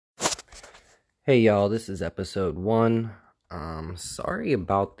Hey y'all, this is episode 1. Sorry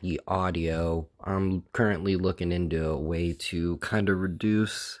about the audio. I'm currently looking into a way to kind of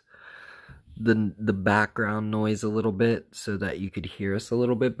reduce the background noise a little bit so that you could hear us a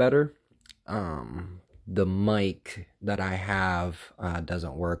little bit better. The mic that I have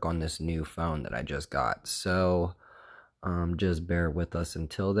doesn't work on this new phone that I just got, so just bear with us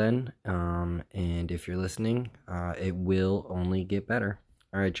until then. And if you're listening, it will only get better.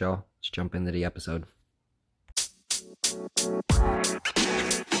 Alright y'all, let's jump into the episode.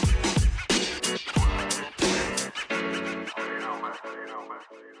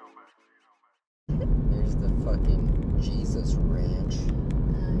 There's the fucking Jesus Ranch.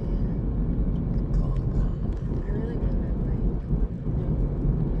 Compound. I really want to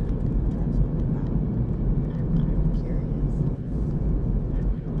I'm curious.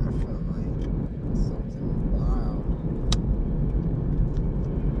 I felt like something wild.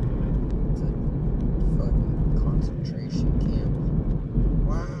 It's a fucking concentration camp.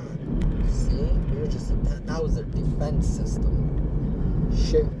 Wow. See? We were just that was their defense system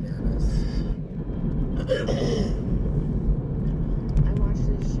shooting at us. I watched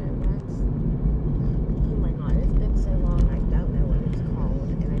this shit once. Oh my god, it's been so long I don't know what it's called,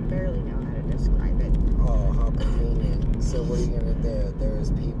 and I barely know how to describe it. Oh, how convenient. So what are you gonna do?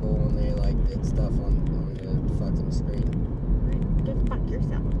 There's people when they like did stuff on the fucking screen. Just fuck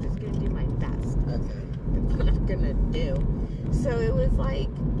yourself. I'm just gonna do my best. Okay. That's what I'm gonna do. So it was like,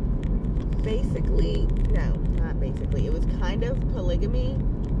 basically, no, not basically. It was kind of polygamy.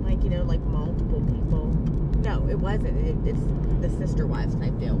 Like, you know, like multiple people. No, it wasn't. It's the sister wives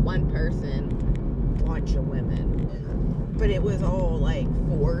type deal. One person, bunch of women. But it was all like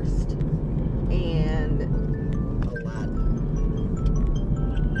forced. And Aladdin.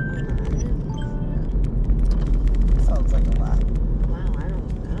 Sounds like Aladdin. wow, I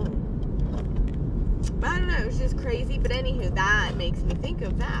don't know. But I don't know, it's just crazy. But anywho, that makes me think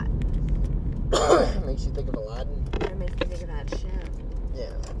of that. Makes you think of Aladdin? That makes me think of that show.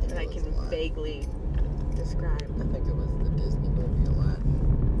 Yeah. That I can vaguely describe. I think it was the Disney movie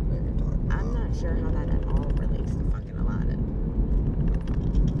Aladdin that you're talking about. I'm not sure how that at all relates to fucking Aladdin.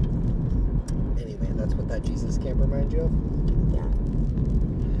 Anyway, that's what that Jesus camp reminds you of? Yeah.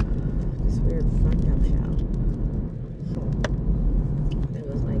 This weird fucked up show. It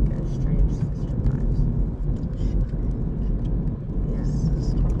was like a strange sister vibes. Yes.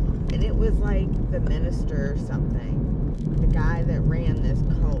 And it was like the minister or something. The guy that ran this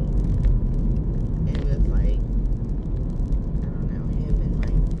cult. It was like, I don't know, him and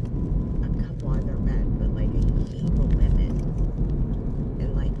like a couple other men, but like a heap of women and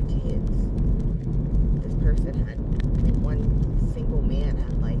like kids. This person had, like, one single man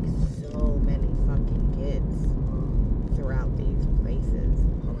had like so many fucking kids throughout these places.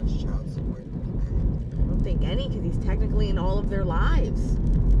 How much child support did he pay? I don't think any, because he's technically in all of their lives.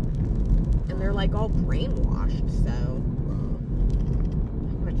 And they're like all brainwashed, so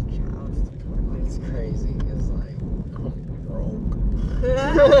how much child support? It's crazy, because like, I'm broke.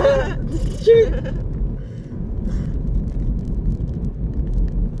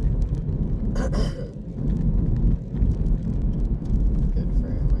 Good for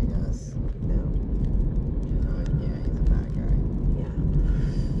him, I guess. No. Yeah, he's a bad guy. Yeah.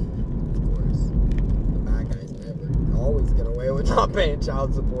 Of course. The bad guys never always get away with not paying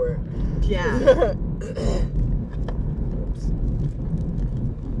child support. Yeah. Oops.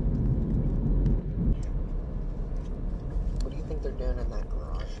 What do you think they're doing in that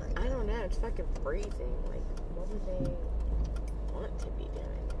garage right now? I don't know. It's fucking freezing. Like, what would they want to be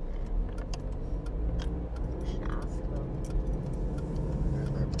doing? We should ask them. They're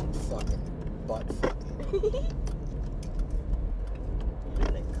fucking butt fucking.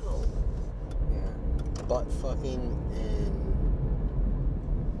 In the cold. Yeah. Butt fucking and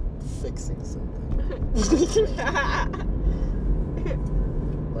fixing something.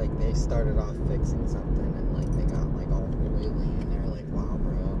 Like they started off fixing something and like they got like all oily and they're like, wow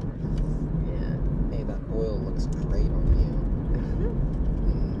bro. Yeah. Hey, that oil looks great on you.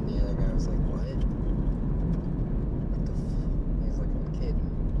 And the other guy was like, what? What the He's like, I'm kidding.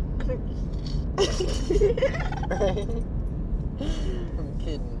 I'm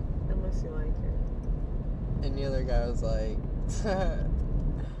kidding. Unless you like it. And the other guy was like,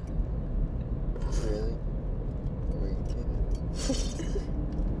 really? Were you kidding?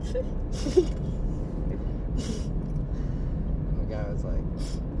 And the guy was like,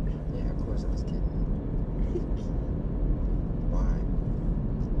 yeah, of course I was kidding. Why?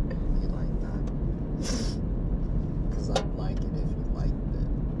 You like that? Because I'd like it if you liked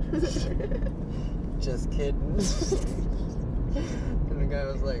it. Just kidding. And the guy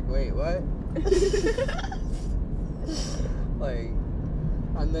was like, wait, what? Like,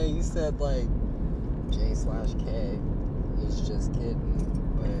 I know you said, like, J/K. He's just kidding.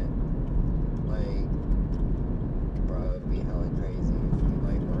 But, like, bro, it'd be hella crazy if you,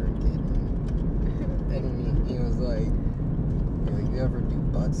 like, weren't kidding. And he was like, you ever do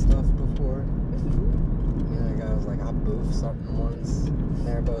butt stuff before? And the other guy was like, I boofed something once. And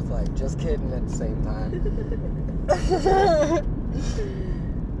they're both like, just kidding at the same time.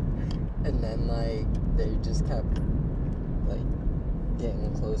 And then, like, they just kept, like,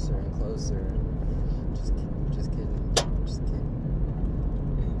 getting closer and closer. Just kidding, just kidding, just kidding.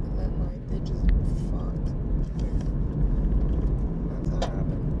 And then, like, they just fucked. That's how it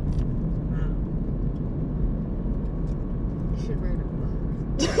happened. You should write a book.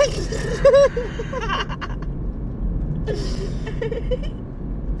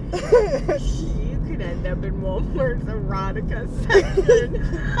 You could end up in Walmart's erotica section.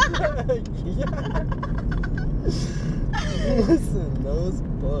 Yeah. Listen, those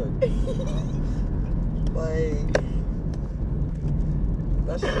books. Like,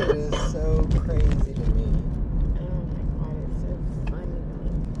 that shit is so crazy to me. Oh my god, it's so funny.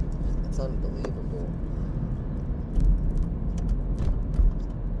 It's unbelievable.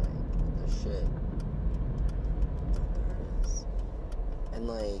 Like, the shit that there is. And,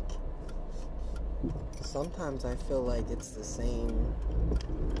 like, sometimes I feel like it's the same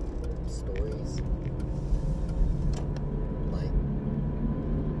stories. Like,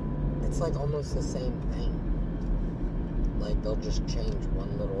 it's like almost the same thing. Like, they'll just change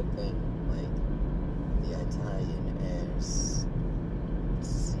one little thing. Like, the Italian heirs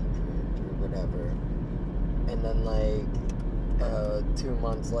secret or whatever. And then, like, 2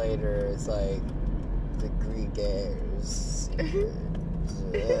 months later, it's like, the Greek heirs secret.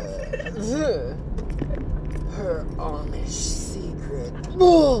 Her Amish secret.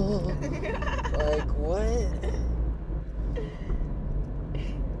 Like, what?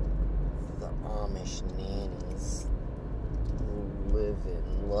 The Amish nannies live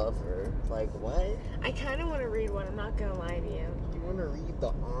and love her. Like, what? I kind of want to read one, I'm not going to lie to you. You want to read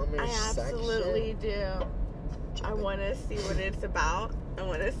the Amish section? I absolutely do. I want to see what it's about. I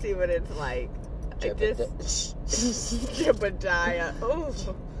want to see what it's like. Jebediah. Oh.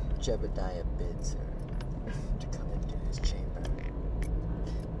 Jebediah bids her to come into his chamber.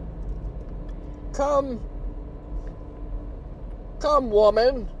 Come,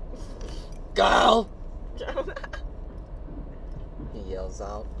 woman. Girl. He yells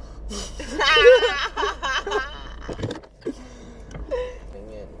out.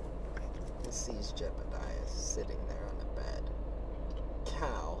 Coming in, he sees Jebediah sitting there on the bed.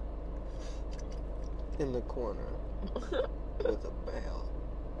 Cow in the corner with a little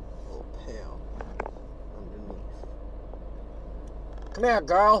pail underneath. Come here,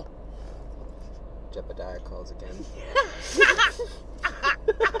 girl. Jebediah calls again.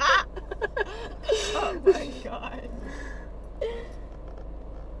 Oh my god.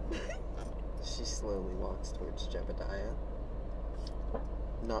 She slowly walks towards Jebediah,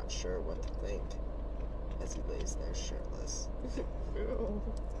 not sure what to think, as he lays there shirtless.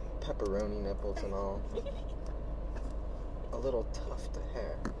 Pepperoni nipples and all. A little tuft of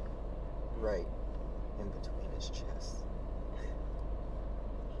hair right in between his chest.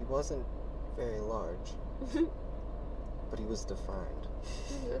 He wasn't very large, but he was defined.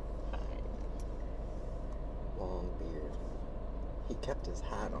 Long beard. He kept his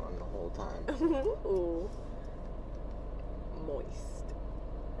hat on the whole time. Ooh. Moist.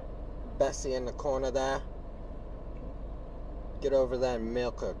 Bessie in the corner there. Get over there and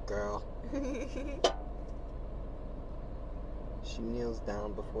milk her, girl. She kneels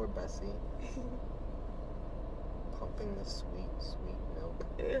down before Bessie, pumping the sweet, sweet milk.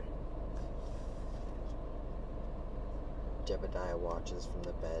 Jebediah watches from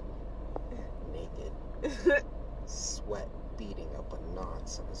the bed, naked, sweat beating up on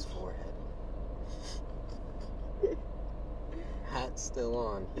knots on his forehead. Hat still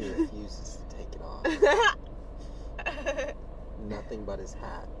on, he refuses to take it off. Nothing but his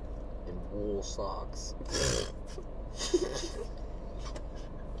hat and wool socks.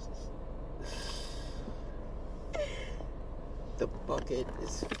 The bucket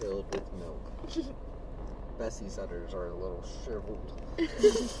is filled with milk. Bessie's udders are a little shriveled.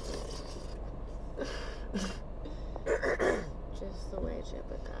 Just the way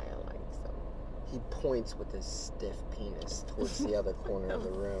Jebediah likes them. He points with his stiff penis towards the other corner of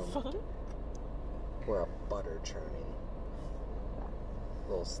the room, where a butter churning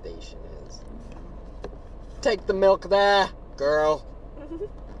little station is. Take the milk there, girl.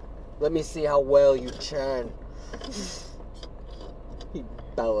 Let me see how well you churn. He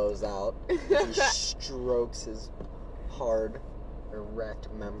bellows out. He strokes his hard, erect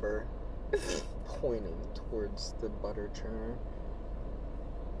member, pointing towards the butter churner.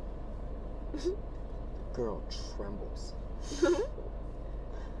 The girl trembles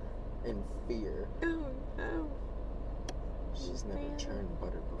in fear. Oh no. She's never churned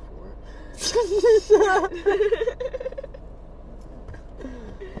butter before.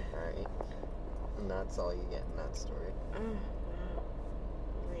 Alright. And that's all you get in that story. Oh, wow.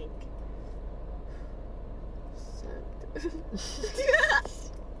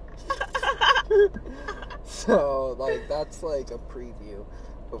 So, like, that's like a preview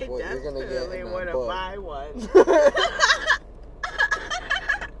of what you're gonna get in that book. Buy one.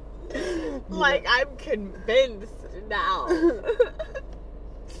 Like, I'm convinced now.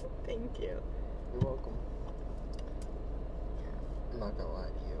 Thank you. You're welcome. I'm not gonna lie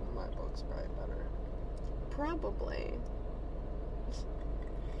to you, my book's probably better. Probably.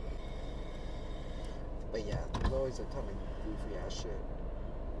 But yeah, there's always a ton of goofy ass shit.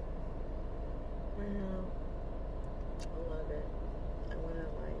 I know. I love it. I wanna,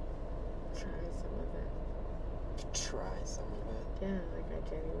 like, try some of it. Try some of it. Yeah, like, I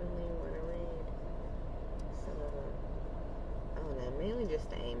genuinely wanna read some of them. I don't know, mainly just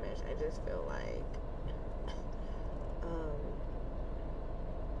the Amish. I just feel like,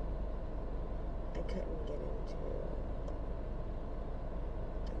 I couldn't get into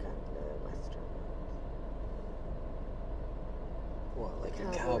the Western ones. What, like The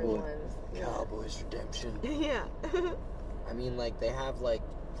a cowboy ones. Yeah. Cowboy's Redemption? Yeah. I mean, like, they have, like,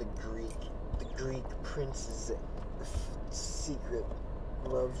 the Greek prince's secret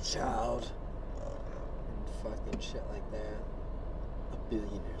love child and fucking shit like that. A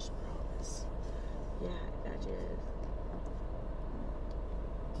Billionaire's Promise. Yeah, that is.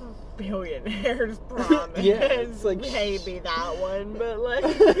 Billionaire's Promise. Yeah, it's like maybe that one, but like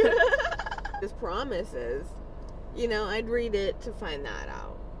his promises. You know, I'd read it to find that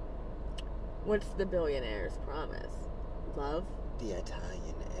out. What's the Billionaire's Promise? Love? The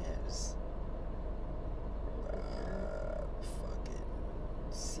Italian heirs. Fucking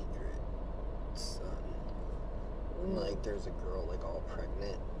secret son. And, like, there's a girl, like, all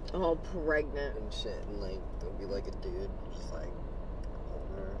pregnant All pregnant. and shit, and, like, there'll be, like, a dude just, like,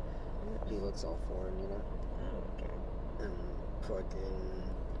 holding her. He looks all foreign, you know? Oh, okay. And fucking...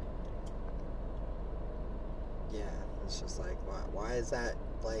 Yeah, it's just like, why is that,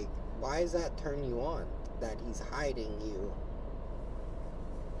 like, why does that turn you on? That he's hiding you?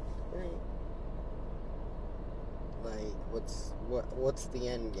 Right. Like, what's the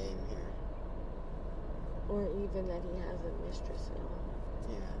end game here? Or even that he has a mistress at all.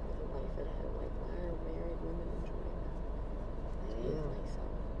 Yeah. With a wife at home. Like, why are married women enjoying that? That is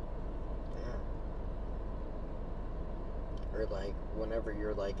myself. Yeah. Or, like, whenever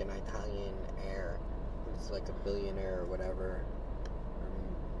you're, like, an Italian heir, who's, like, a billionaire or whatever,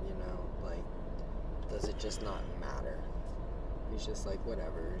 you know, like, does it just not matter? He's just like,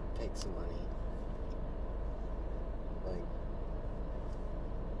 whatever, take some money. Like,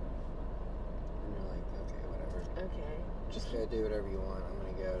 and you're like, okay, whatever. Okay. Just go do whatever you want. I'm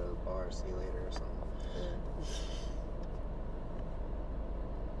gonna go to the bar, see you later or something. Yeah.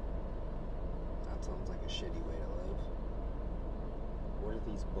 That sounds like a shitty way to live. What are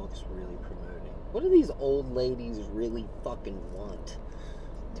these books really promoting? What do these old ladies really fucking want?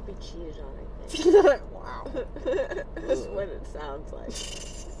 To be cheated on, I think. Wow. That's what it sounds like.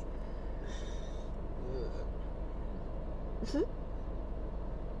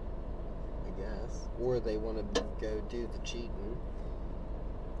 I guess. Or they want to go do the cheating.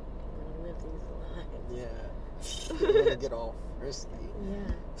 I'm gonna live these lives. Yeah. They want to get all frisky.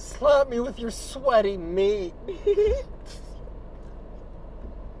 Yeah. Slap me with your sweaty meat,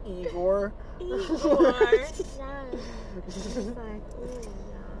 Igor. Igor. Yeah. It's like, ooh,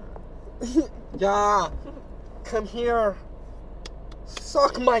 yeah. Yeah. Come here.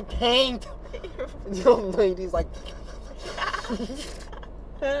 Suck my taint. The old lady's like,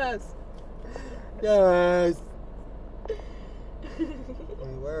 yes. Yes. We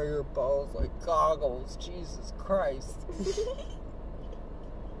wear your balls like goggles. Jesus Christ.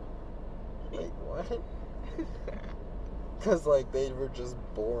 Like, what? Because, like, they were just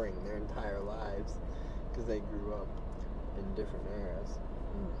boring their entire lives. Because they grew up in different eras.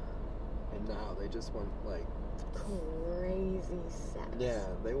 And now they just want, like... Crazy sex. Yeah,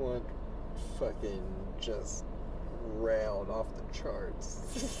 they want fucking just railed off the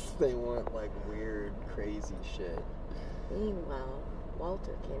charts. They want, like, weird, crazy shit. Meanwhile,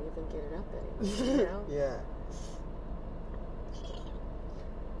 Walter can't even get it up anymore, you know? Yeah.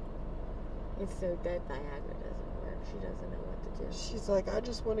 It's so dead Viagra doesn't work. She doesn't know what to She's like, I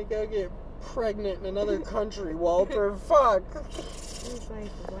just want to go get pregnant in another country, Walter. Fuck. He's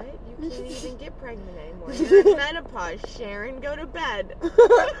like, what? You can't even get pregnant anymore. You're in menopause, Sharon. Go to bed.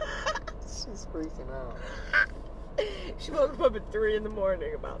 She's freaking out. She woke up at 3 in the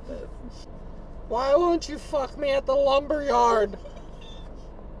morning about this. Why won't you fuck me at the lumberyard?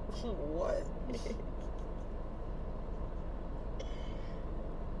 What?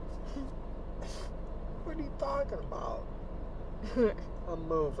 What are you talking about? I'm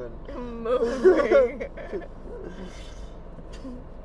moving. I'm moving.